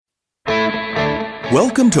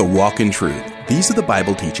Welcome to Walk in Truth. These are the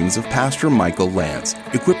Bible teachings of Pastor Michael Lance,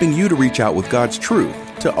 equipping you to reach out with God's truth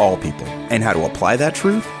to all people and how to apply that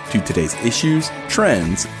truth to today's issues,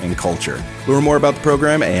 trends, and culture. Learn more about the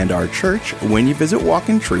program and our church when you visit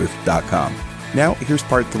walkintruth.com. Now, here's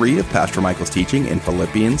part 3 of Pastor Michael's teaching in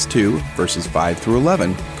Philippians 2, verses 5 through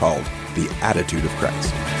 11, called The Attitude of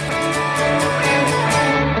Christ.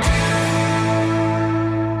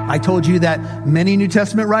 I told you that many New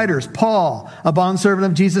Testament writers, Paul, a bondservant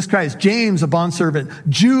of Jesus Christ, James, a bondservant,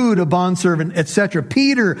 Jude, a bondservant, etc.,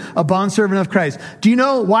 Peter, a bondservant of Christ. Do you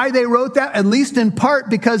know why they wrote that? At least in part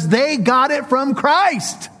because they got it from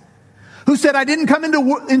Christ, who said, I didn't come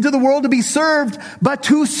into the world to be served, but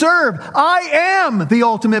to serve. I am the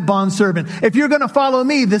ultimate bondservant. If you're going to follow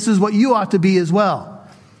me, this is what you ought to be as well.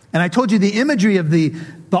 And I told you the imagery of the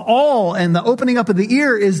awl and the opening up of the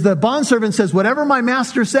ear is the bondservant says, whatever my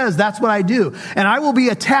master says, that's what I do. And I will be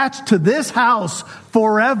attached to this house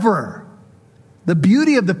forever. The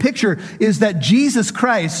beauty of the picture is that Jesus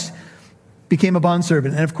Christ became a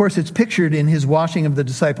bondservant. And of course, it's pictured in his washing of the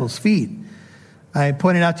disciples' feet. I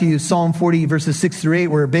pointed out to you Psalm 40, verses 6 through 8,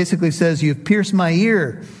 where it basically says, you've pierced my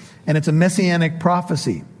ear. And it's a messianic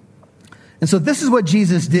prophecy. And so this is what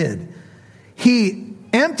Jesus did. He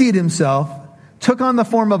emptied himself, took on the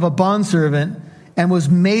form of a bondservant, and was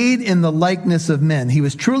made in the likeness of men. He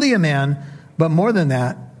was truly a man, but more than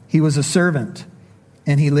that, he was a servant,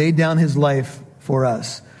 and he laid down his life for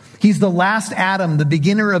us. He's the last Adam, the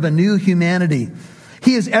beginner of a new humanity.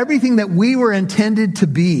 He is everything that we were intended to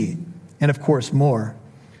be, and of course more.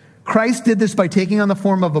 Christ did this by taking on the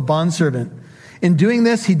form of a bondservant. In doing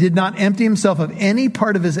this, he did not empty himself of any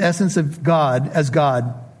part of his essence of God as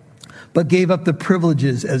God, but gave up the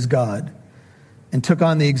privileges as God and took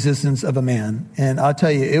on the existence of a man. And I'll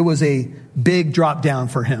tell you, it was a big drop down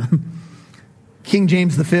for him. King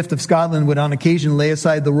James V of Scotland would on occasion lay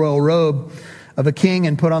aside the royal robe of a king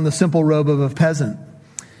and put on the simple robe of a peasant.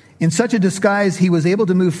 In such a disguise, he was able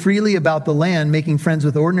to move freely about the land, making friends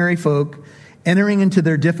with ordinary folk, entering into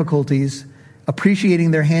their difficulties,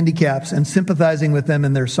 appreciating their handicaps, and sympathizing with them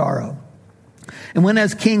in their sorrow. And when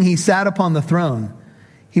as king he sat upon the throne,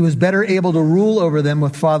 he was better able to rule over them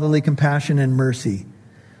with fatherly compassion and mercy.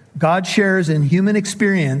 God shares in human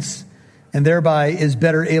experience and thereby is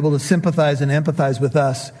better able to sympathize and empathize with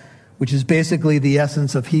us, which is basically the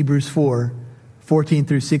essence of Hebrews 4, 14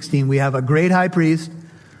 through 16. We have a great high priest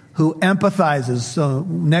who empathizes. So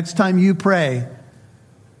next time you pray,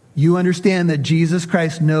 you understand that Jesus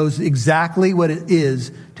Christ knows exactly what it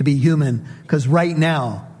is to be human, because right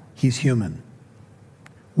now he's human.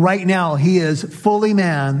 Right now, he is fully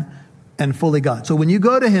man and fully God. So when you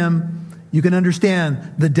go to him, you can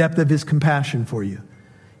understand the depth of his compassion for you.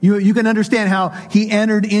 You can understand how he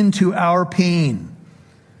entered into our pain.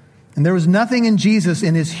 And there was nothing in Jesus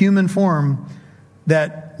in his human form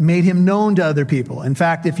that made him known to other people. In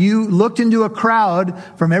fact, if you looked into a crowd,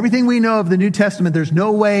 from everything we know of the New Testament, there's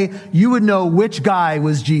no way you would know which guy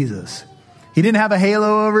was Jesus. He didn't have a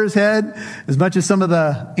halo over his head, as much as some of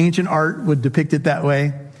the ancient art would depict it that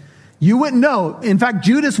way. You wouldn't know. In fact,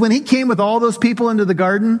 Judas, when he came with all those people into the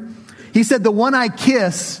garden, he said, the one I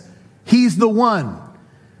kiss, he's the one.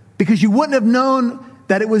 Because you wouldn't have known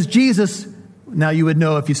that it was Jesus. Now you would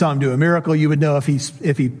know if you saw him do a miracle. You would know if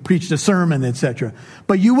he preached a sermon, etc.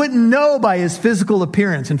 But you wouldn't know by his physical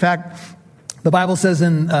appearance. In fact, the Bible says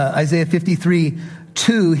in Isaiah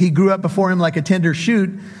 53:2, he grew up before him like a tender shoot,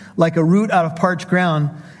 like a root out of parched ground,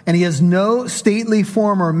 and he has no stately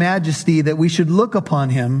form or majesty that we should look upon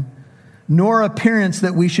him, nor appearance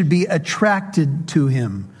that we should be attracted to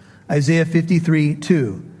him. Isaiah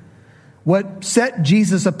 53:2. What set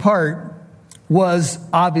Jesus apart was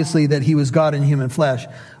obviously that he was God in human flesh,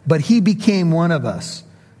 but he became one of us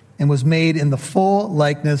and was made in the full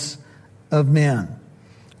likeness of man.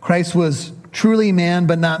 Christ was truly man,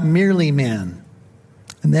 but not merely man.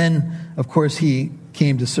 And then, of course, he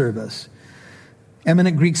came to serve us.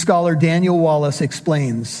 Eminent Greek scholar Daniel Wallace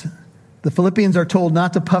explains, the Philippians are told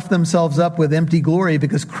not to puff themselves up with empty glory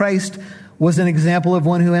because Christ was an example of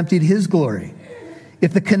one who emptied his glory.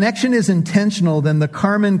 If the connection is intentional, then the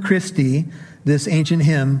Carmen Christi, this ancient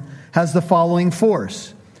hymn, has the following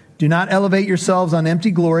force. Do not elevate yourselves on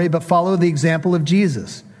empty glory, but follow the example of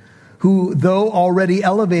Jesus, who, though already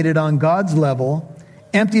elevated on God's level,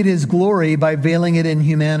 emptied his glory by veiling it in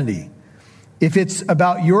humanity. If it's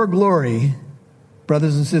about your glory,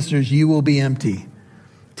 brothers and sisters, you will be empty.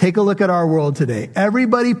 Take a look at our world today.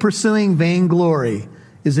 Everybody pursuing vainglory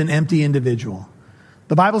is an empty individual.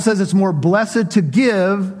 The Bible says it's more blessed to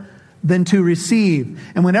give than to receive.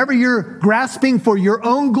 And whenever you're grasping for your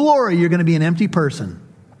own glory, you're going to be an empty person.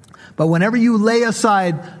 But whenever you lay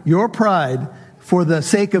aside your pride for the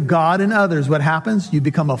sake of God and others, what happens? You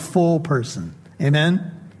become a full person.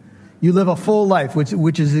 Amen? You live a full life,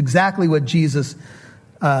 which is exactly what Jesus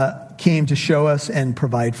came to show us and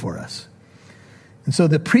provide for us. And so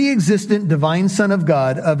the pre-existent divine Son of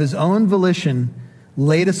God, of his own volition,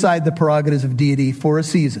 laid aside the prerogatives of deity for a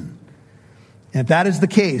season. And if that is the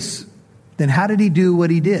case, then how did he do what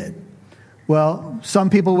he did? Well, some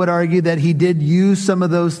people would argue that he did use some of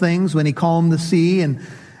those things when he calmed the sea. And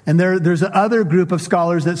there's another group of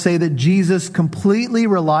scholars that say that Jesus completely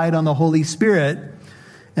relied on the Holy Spirit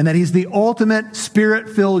and that he's the ultimate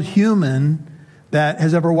spirit-filled human that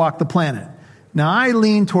has ever walked the planet. Now, I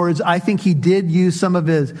lean towards, I think he did use some of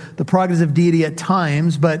the prerogatives of deity at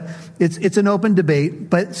times, but it's an open debate.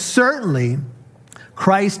 But certainly,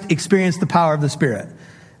 Christ experienced the power of the Spirit.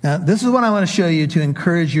 Now, this is what I want to show you to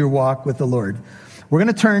encourage your walk with the Lord. We're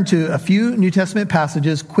going to turn to a few New Testament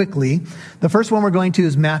passages quickly. The first one we're going to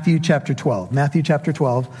is Matthew chapter 12. Matthew chapter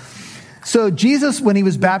 12. So Jesus, when he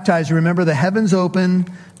was baptized, remember the heavens opened.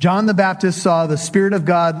 John the Baptist saw the Spirit of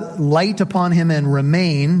God light upon him and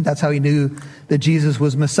remain. That's how he knew that Jesus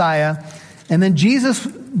was Messiah. And then Jesus,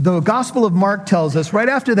 the Gospel of Mark tells us, right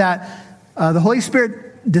after that, the Holy Spirit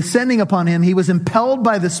descending upon him, he was impelled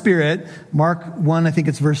by the Spirit, Mark 1, I think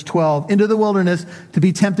it's verse 12, into the wilderness to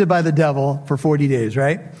be tempted by the devil for 40 days,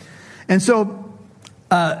 right? And so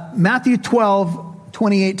Matthew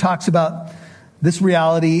 12:28 talks about this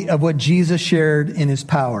reality of what Jesus shared in his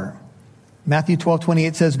power. Matthew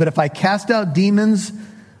 12:28 says, "But if I cast out demons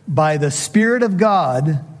by the Spirit of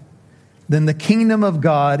God, then the kingdom of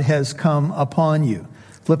God has come upon you."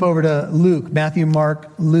 Flip over to Luke, Matthew, Mark,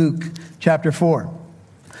 Luke, chapter 4.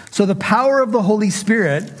 So the power of the Holy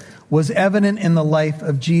Spirit was evident in the life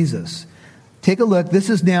of Jesus. Take a look. This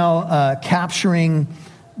is now capturing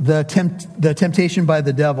the temptation by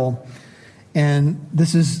the devil. And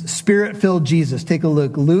this is Spirit-filled Jesus. Take a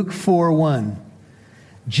look. Luke 4:1.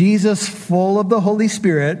 Jesus, full of the Holy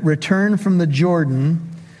Spirit, returned from the Jordan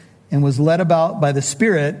and was led about by the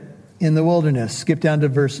Spirit in the wilderness. Skip down to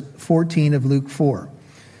verse 14 of Luke 4.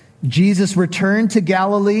 Jesus returned to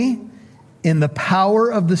Galilee in the power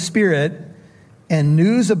of the Spirit, and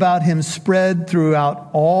news about him spread throughout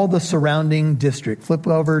all the surrounding district. Flip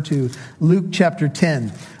over to Luke chapter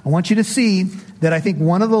 10. I want you to see that I think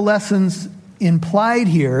one of the lessons implied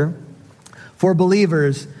here for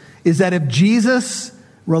believers is that if Jesus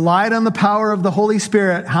relied on the power of the Holy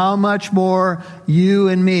Spirit, how much more you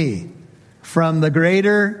and me, from the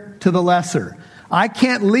greater to the lesser. I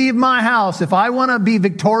can't leave my house if I want to be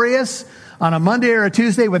victorious on a Monday or a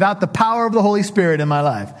Tuesday without the power of the Holy Spirit in my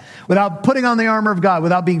life, without putting on the armor of God,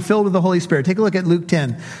 without being filled with the Holy Spirit. Take a look at Luke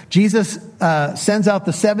 10. Jesus sends out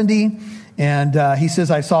the 70, and he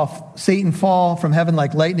says, "I saw Satan fall from heaven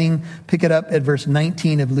like lightning." Pick it up at verse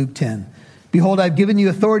 19 of Luke 10. "Behold, I've given you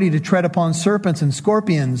authority to tread upon serpents and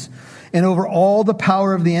scorpions, and over all the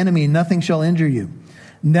power of the enemy, nothing shall injure you.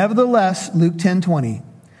 Nevertheless," Luke 10:20,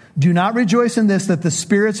 "do not rejoice in this, that the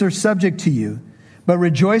spirits are subject to you, but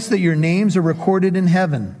rejoice that your names are recorded in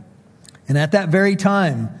heaven." And at that very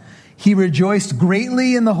time, he rejoiced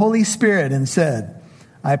greatly in the Holy Spirit and said,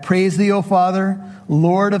 "I praise thee, O Father,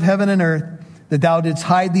 Lord of heaven and earth, that thou didst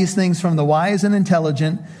hide these things from the wise and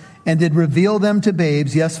intelligent, and did reveal them to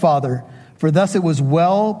babes. Yes, Father, for thus it was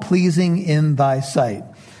well pleasing in thy sight."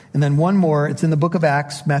 And then one more, it's in the book of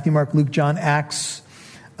Acts, Matthew, Mark, Luke, John, Acts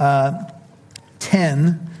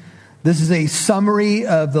 10. This is a summary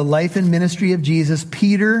of the life and ministry of Jesus.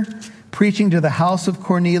 Peter, preaching to the house of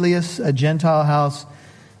Cornelius, a Gentile house,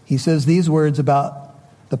 he says these words about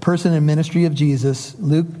the person and ministry of Jesus.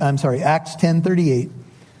 Acts 10:38.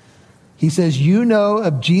 He says, "You know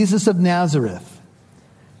of Jesus of Nazareth,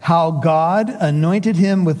 how God anointed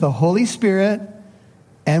him with the Holy Spirit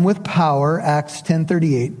and with power," Acts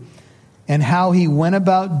 10:38, "and how he went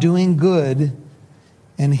about doing good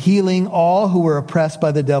and healing all who were oppressed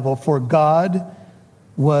by the devil, for God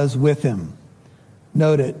was with him."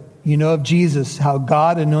 Note it. You know of Jesus, how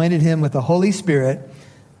God anointed him with the Holy Spirit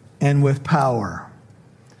and with power.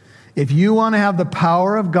 If you want to have the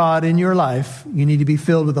power of God in your life, you need to be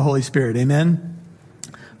filled with the Holy Spirit. Amen?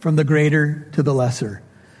 From the greater to the lesser.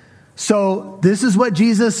 So this is what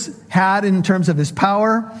Jesus had in terms of his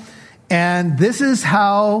power. And this is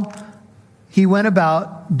how he went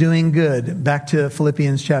about doing good. Back to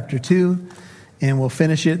Philippians chapter 2, and we'll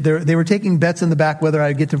finish it. They were taking bets in the back whether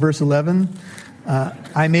I'd get to verse 11.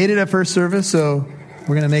 I made it at first service, so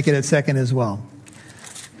we're going to make it at second as well.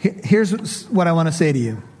 Here's what I want to say to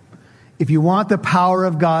you. If you want the power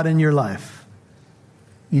of God in your life,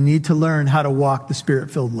 you need to learn how to walk the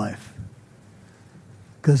Spirit-filled life.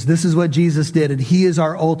 Because this is what Jesus did, and he is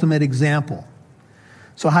our ultimate example.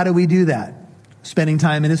 So how do we do that? Spending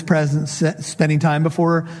time in his presence, spending time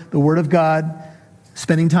before the Word of God,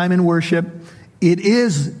 spending time in worship. It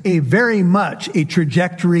is a very much a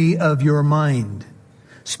trajectory of your mind.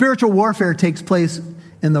 Spiritual warfare takes place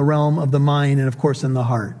in the realm of the mind and, of course, in the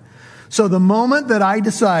heart. So the moment that I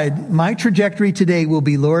decide my trajectory today will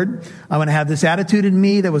be, Lord, I want to have this attitude in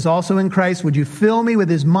me that was also in Christ. Would you fill me with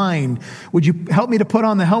his mind? Would you help me to put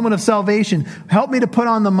on the helmet of salvation? Help me to put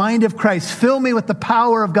on the mind of Christ. Fill me with the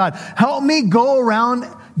power of God. Help me go around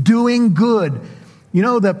doing good. You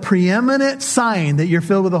know, the preeminent sign that you're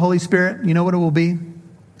filled with the Holy Spirit, you know what it will be?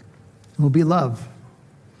 It will be love.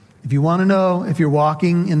 If you want to know if you're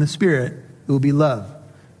walking in the Spirit, it will be love.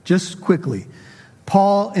 Just quickly.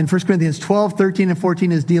 Paul in 1 Corinthians 12, 13, and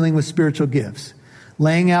 14 is dealing with spiritual gifts,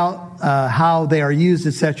 laying out how they are used,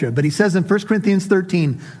 etc. But he says in 1 Corinthians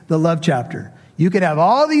 13, the love chapter, you could have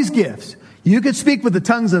all these gifts. You could speak with the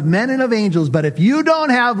tongues of men and of angels, but if you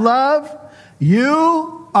don't have love,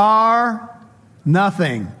 you are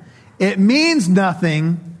nothing. It means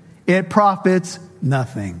nothing. It profits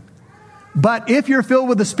nothing. But if you're filled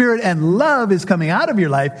with the Spirit and love is coming out of your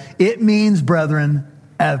life, it means, brethren,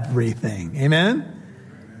 everything. Amen?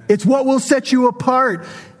 It's what will set you apart.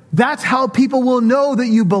 That's how people will know that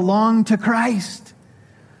you belong to Christ.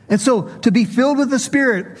 And so to be filled with the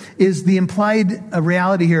Spirit is the implied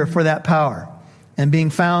reality here for that power. And being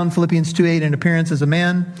found, Philippians 2:8, in appearance as a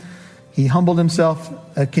man, he humbled himself,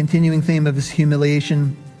 a continuing theme of his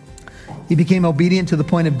humiliation. He became obedient to the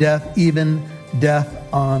point of death, even death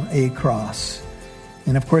on a cross.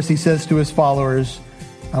 And of course, he says to his followers,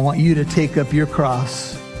 I want you to take up your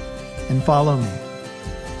cross and follow me.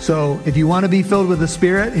 So if you want to be filled with the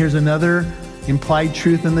Spirit, here's another implied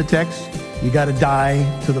truth in the text. You got to die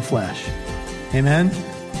to the flesh. Amen?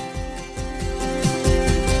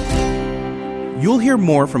 You'll hear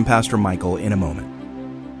more from Pastor Michael in a moment.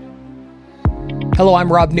 Hello,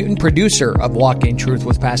 I'm Rob Newton, producer of Walk in Truth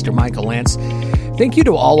with Pastor Michael Lance. Thank you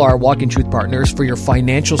to all our Walk in Truth partners for your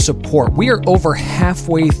financial support. We are over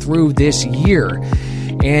halfway through this year,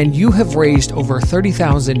 and you have raised over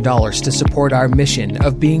 $30,000 to support our mission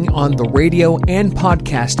of being on the radio and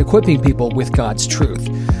podcast, equipping people with God's truth.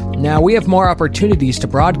 Now, we have more opportunities to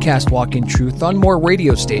broadcast Walk in Truth on more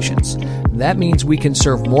radio stations. That means we can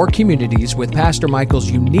serve more communities with Pastor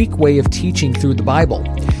Michael's unique way of teaching through the Bible.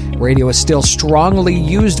 Radio is still strongly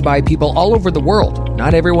used by people all over the world.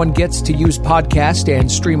 Not everyone gets to use podcast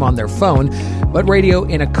and stream on their phone, but radio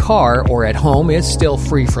in a car or at home is still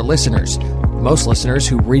free for listeners. Most listeners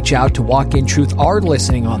who reach out to Walk in Truth are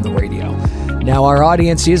listening on the radio. Now our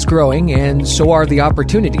audience is growing, and so are the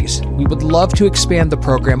opportunities. We would love to expand the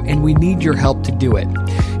program, and we need your help to do it.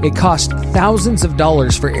 It costs thousands of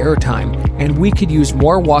dollars for airtime, and we could use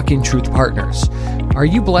more Walk in Truth partners. Are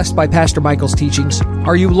you blessed by Pastor Michael's teachings?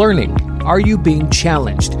 Are you learning? Are you being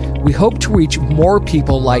challenged? We hope to reach more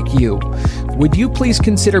people like you. Would you please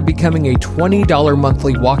consider becoming a $20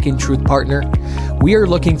 monthly Walk in Truth partner? We are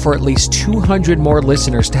looking for at least 200 more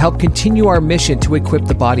listeners to help continue our mission to equip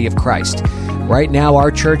the body of Christ. Right now,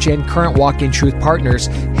 our church and current Walk in Truth partners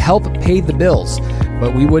help pay the bills,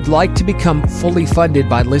 but we would like to become fully funded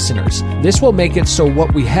by listeners. This will make it so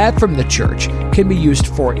what we have from the church can be used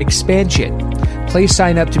for expansion. Please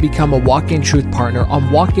sign up to become a Walk in Truth partner on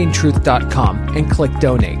walkintruth.com and click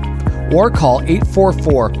donate, or call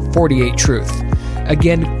 844-48-TRUTH.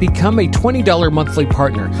 Again, become a $20 monthly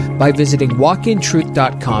partner by visiting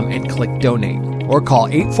walkintruth.com and click donate, or call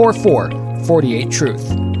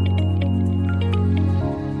 844-48-TRUTH.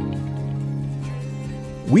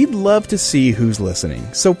 We'd love to see who's listening,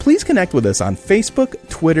 so please connect with us on Facebook,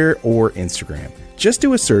 Twitter, or Instagram. Just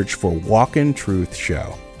do a search for Walk in Truth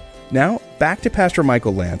Show. Now, back to Pastor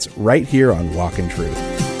Michael Lance right here on Walk in Truth.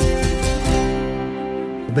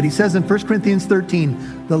 But he says in 1 Corinthians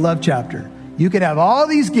 13, the love chapter, you could have all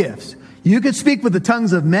these gifts. You could speak with the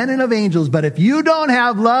tongues of men and of angels, but if you don't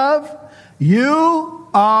have love, you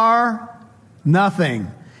are nothing.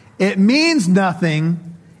 It means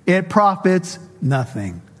nothing. It profits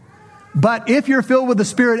nothing. But if you're filled with the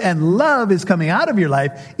Spirit and love is coming out of your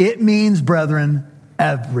life, it means, brethren,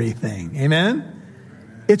 everything. Amen?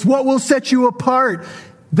 It's what will set you apart.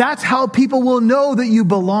 That's how people will know that you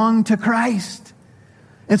belong to Christ.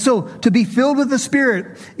 And so to be filled with the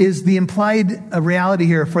Spirit is the implied reality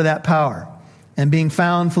here for that power. And being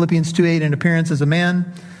found, Philippians 2:8, in appearance as a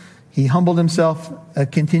man, he humbled himself, a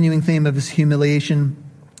continuing theme of his humiliation.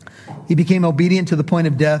 He became obedient to the point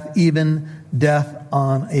of death, even death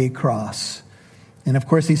on a cross. And of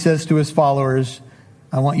course, he says to his followers,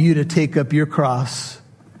 I want you to take up your cross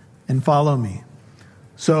and follow me.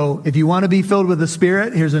 So if you want to be filled with the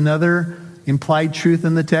Spirit, here's another implied truth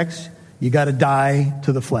in the text. You got to die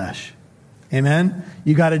to the flesh. Amen?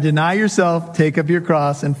 You got to deny yourself, take up your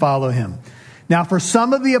cross, and follow him. Now, for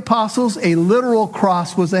some of the apostles, a literal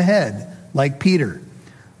cross was ahead, like Peter.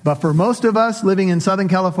 But for most of us living in Southern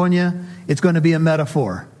California, it's going to be a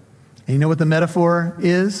metaphor. And you know what the metaphor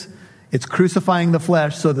is? It's crucifying the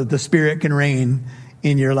flesh so that the Spirit can reign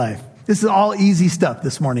in your life. This is all easy stuff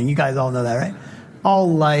this morning. You guys all know that, right?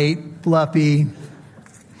 All light, fluffy.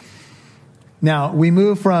 Now, we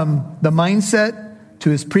move from the mindset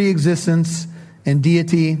to his preexistence and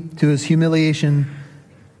deity to his humiliation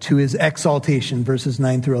to his exaltation, verses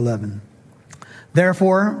 9 through 11.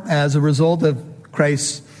 Therefore, as a result of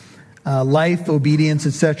Christ's life, obedience,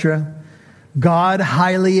 etc., God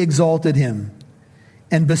highly exalted him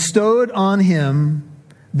and bestowed on him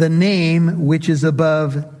the name which is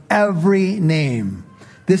above every name.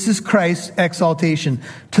 This is Christ's exaltation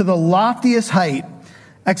to the loftiest height.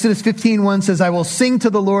 Exodus 15:1 says, I will sing to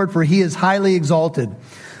the Lord, for he is highly exalted.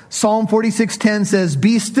 Psalm 46:10 says,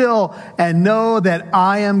 be still and know that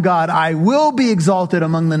I am God. I will be exalted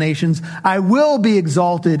among the nations. I will be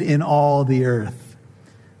exalted in all the earth.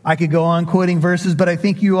 I could go on quoting verses, but I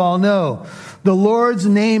think you all know. The Lord's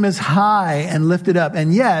name is high and lifted up,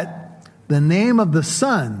 and yet the name of the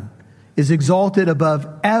Son is exalted above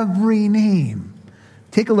every name.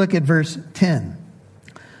 Take a look at verse 10.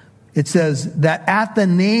 It says that at the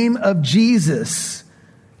name of Jesus,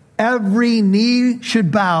 every knee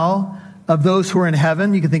should bow of those who are in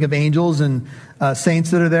heaven. You can think of angels and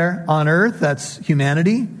saints that are there. On earth, that's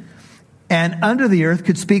humanity. And under the earth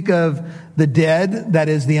could speak of the dead, that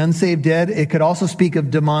is the unsaved dead. It could also speak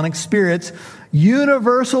of demonic spirits,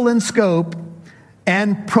 universal in scope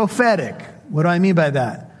and prophetic. What do I mean by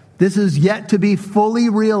that? This is yet to be fully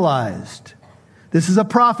realized. This is a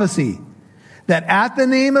prophecy that at the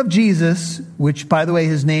name of Jesus, which by the way,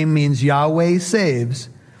 his name means Yahweh saves,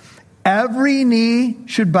 every knee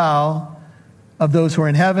should bow of those who are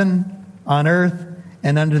in heaven, on earth,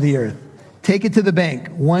 and under the earth. Take it to the bank.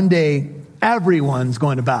 One day, everyone's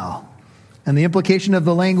going to bow. And the implication of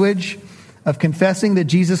the language of confessing that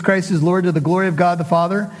Jesus Christ is Lord to the glory of God the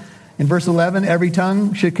Father, in verse 11, every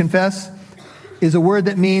tongue should confess, is a word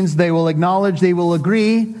that means they will acknowledge, they will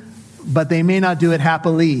agree, but they may not do it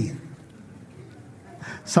happily.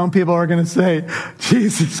 Some people are going to say,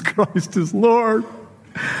 Jesus Christ is Lord.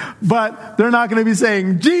 But they're not going to be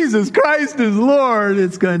saying, Jesus Christ is Lord.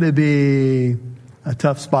 It's going to be a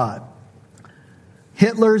tough spot.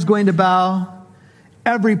 Hitler's going to bow.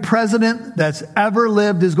 Every president that's ever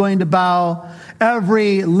lived is going to bow.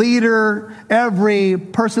 Every leader, every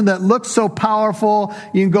person that looks so powerful.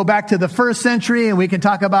 You can go back to the first century and we can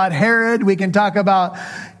talk about Herod. We can talk about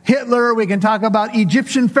Hitler. We can talk about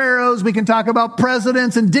Egyptian pharaohs. We can talk about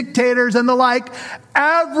presidents and dictators and the like.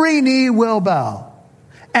 Every knee will bow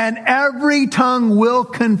and every tongue will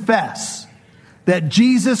confess that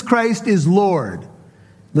Jesus Christ is Lord.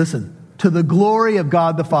 Listen. To the glory of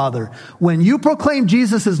God the Father. When you proclaim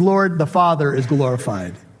Jesus as Lord, the Father is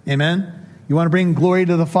glorified. Amen? You want to bring glory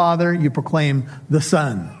to the Father, you proclaim the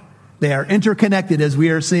Son. They are interconnected as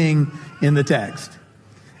we are seeing in the text.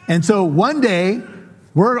 And so one day,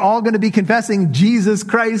 we're all going to be confessing Jesus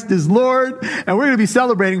Christ is Lord, and we're going to be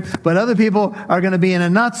celebrating, but other people are going to be in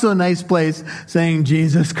a not so nice place saying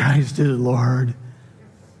Jesus Christ is Lord.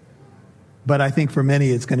 But I think for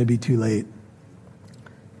many, it's going to be too late.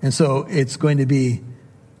 And so it's going to be,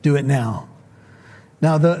 do it now.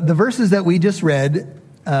 Now, the verses that we just read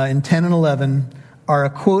in 10 and 11 are a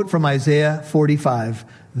quote from Isaiah 45.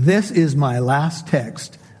 This is my last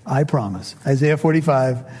text, I promise. Isaiah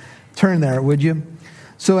 45. Turn there, would you?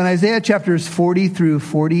 So in Isaiah chapters 40 through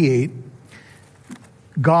 48,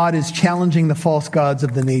 God is challenging the false gods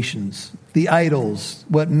of the nations, the idols,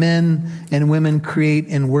 what men and women create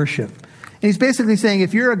and worship. And he's basically saying,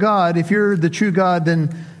 if you're a God, if you're the true God,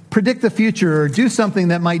 then predict the future or do something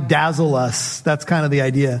that might dazzle us. That's kind of the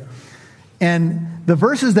idea. And the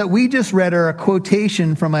verses that we just read are a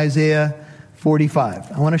quotation from Isaiah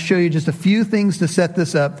 45. I want to show you just a few things to set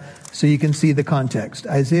this up so you can see the context.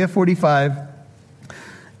 Isaiah 45,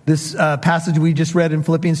 this passage we just read in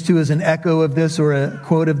Philippians 2 is an echo of this or a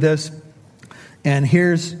quote of this. And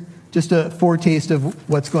here's just a foretaste of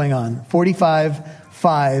what's going on.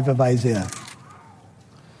 45:5 of Isaiah.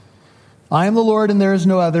 I am the Lord and there is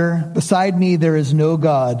no other. Beside me there is no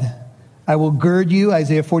God. I will gird you,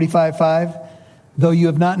 Isaiah 45:5, though you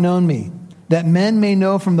have not known me, that men may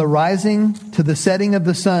know from the rising to the setting of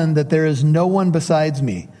the sun that there is no one besides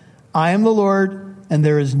me. I am the Lord and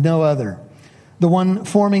there is no other. The one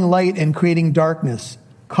forming light and creating darkness,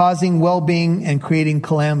 causing well-being and creating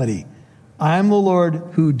calamity. I am the Lord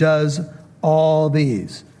who does all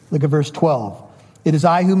these. Look at verse 12. It is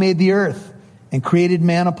I who made the earth and created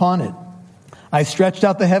man upon it. I stretched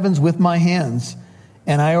out the heavens with my hands,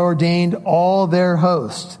 and I ordained all their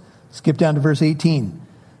host. Skip down to verse 18.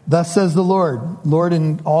 Thus says the Lord. Lord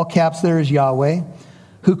in all caps there is Yahweh,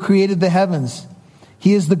 who created the heavens.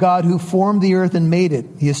 He is the God who formed the earth and made it.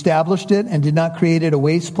 He established it and did not create it a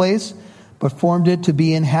waste place, but formed it to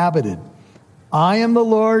be inhabited. I am the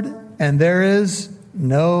Lord, and there is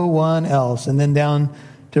no one else. And then down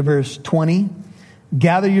to verse 20.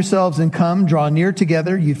 Gather yourselves and come, draw near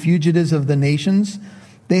together, you fugitives of the nations.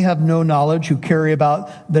 They have no knowledge who carry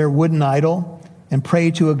about their wooden idol and pray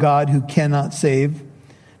to a God who cannot save.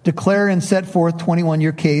 Declare and set forth, 21,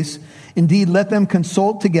 your case. Indeed, let them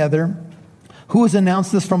consult together. Who has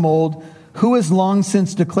announced this from old? Who has long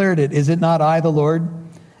since declared it? Is it not I, the Lord?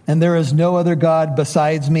 And there is no other God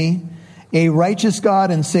besides me, a righteous God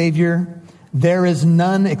and Savior. There is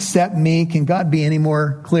none except me. Can God be any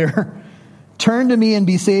more clear? Turn to me and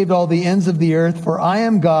be saved, all the ends of the earth, for I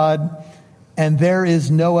am God, and there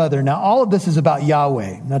is no other. Now, all of this is about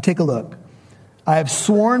Yahweh. Now, take a look. I have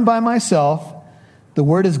sworn by myself, the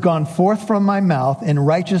word has gone forth from my mouth, in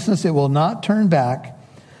righteousness it will not turn back,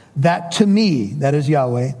 that to me, that is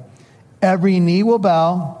Yahweh, every knee will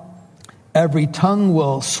bow, every tongue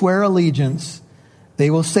will swear allegiance.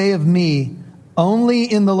 They will say of me, only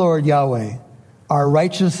in the Lord Yahweh, our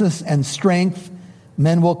righteousness and strength,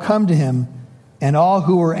 men will come to him, and all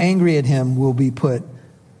who are angry at him will be put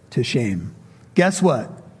to shame. Guess what?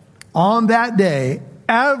 On that day,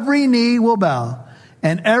 every knee will bow,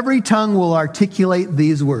 and every tongue will articulate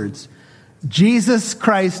these words. Jesus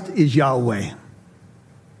Christ is Yahweh.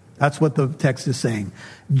 That's what the text is saying.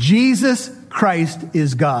 Jesus Christ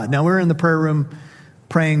is God. Now, we're in the prayer room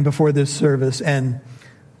praying before this service, and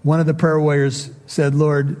one of the prayer warriors said,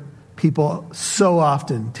 Lord, people so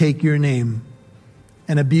often take your name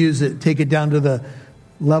and abuse it, take it down to the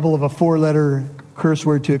level of a 4-letter curse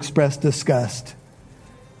word to express disgust.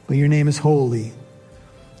 But your name is holy.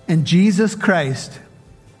 And Jesus Christ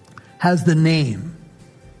has the name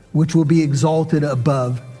which will be exalted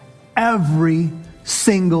above every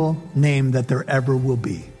single name that there ever will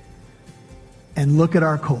be. And look at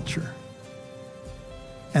our culture.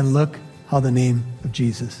 And look how the name of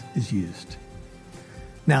Jesus is used.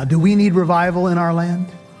 Now, do we need revival in our land?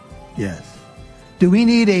 Yes. Do we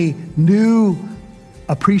need a new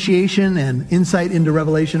appreciation and insight into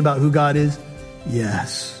revelation about who God is?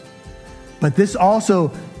 Yes. But this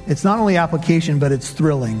also, it's not only application, but it's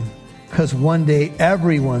thrilling, because one day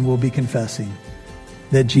everyone will be confessing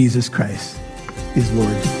that Jesus Christ is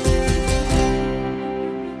Lord.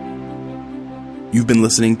 You've been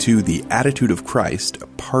listening to The Attitude of Christ,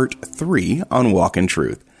 Part 3 on Walk in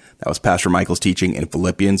Truth. That was Pastor Michael's teaching in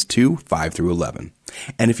Philippians 2, 5 through 11.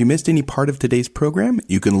 And if you missed any part of today's program,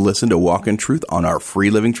 you can listen to Walk in Truth on our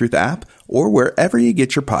free Living Truth app or wherever you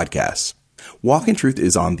get your podcasts. Walk in Truth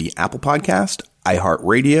is on the Apple Podcast,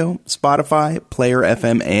 iHeartRadio, Spotify, Player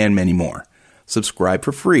FM, and many more. Subscribe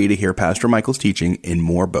for free to hear Pastor Michael's teaching in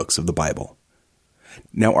more books of the Bible.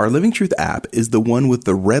 Now, our Living Truth app is the one with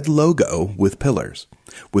the red logo with pillars.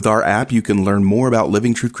 With our app, you can learn more about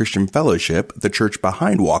Living Truth Christian Fellowship, the church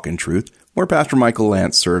behind Walk in Truth, where Pastor Michael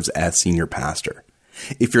Lance serves as senior pastor.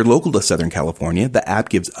 If you're local to Southern California, the app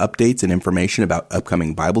gives updates and information about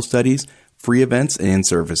upcoming Bible studies, free events, and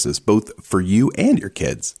services, both for you and your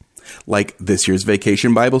kids. Like this year's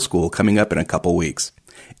Vacation Bible School coming up in a couple weeks.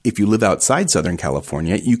 If you live outside Southern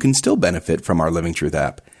California, you can still benefit from our Living Truth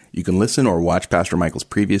app. You can listen or watch Pastor Michael's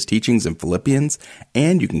previous teachings in Philippians,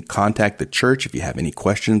 and you can contact the church if you have any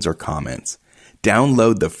questions or comments.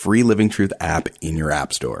 Download the free Living Truth app in your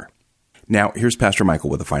app store. Now, here's Pastor Michael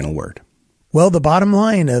with a final word. Well, the bottom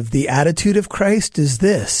line of the attitude of Christ is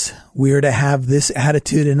this. We are to have this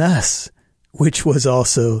attitude in us, which was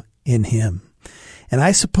also in him. And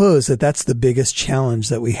I suppose that that's the biggest challenge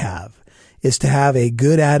that we have, is to have a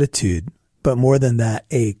good attitude, but more than that,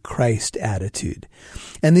 a Christ attitude.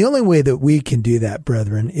 And the only way that we can do that,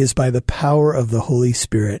 brethren, is by the power of the Holy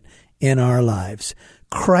Spirit in our lives.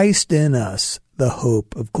 Christ in us, the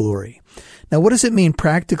hope of glory. Now, what does it mean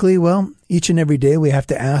practically? Well, each and every day we have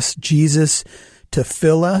to ask Jesus to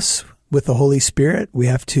fill us with the Holy Spirit. We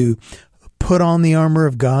have to put on the armor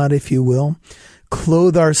of God, if you will,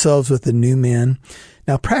 clothe ourselves with the new man.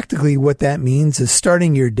 Now, practically what that means is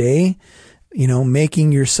starting your day,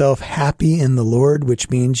 making yourself happy in the Lord, which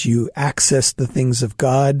means you access the things of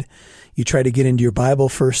God. You try to get into your Bible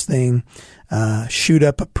first thing, shoot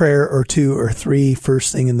up a prayer or two or three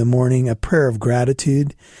first thing in the morning, a prayer of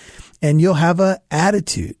gratitude. and you'll have an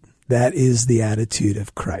attitude that is the attitude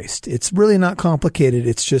of Christ. It's really not complicated.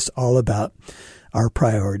 It's just all about our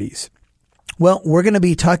priorities. Well, we're going to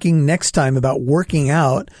be talking next time about working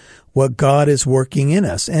out what God is working in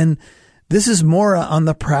us. And this is more on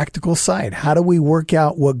the practical side. How do we work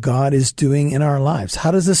out what God is doing in our lives?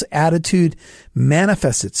 How does this attitude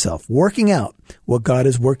manifest itself? Working out what God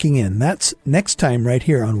is working in. That's next time right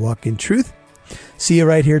here on Walk in Truth. See you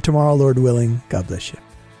right here tomorrow, Lord willing. God bless you.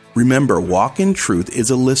 Remember, Walk in Truth is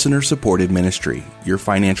a listener-supported ministry. Your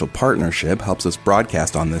financial partnership helps us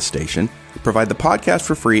broadcast on this station, provide the podcast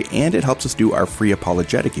for free, and it helps us do our free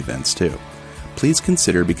apologetic events too. Please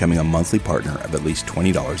consider becoming a monthly partner of at least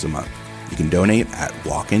 $20 a month. You can donate at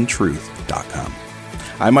walkintruth.com.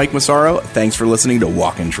 I'm Mike Massaro. Thanks for listening to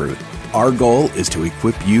Walk in Truth. Our goal is to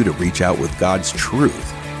equip you to reach out with God's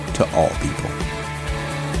truth to all people.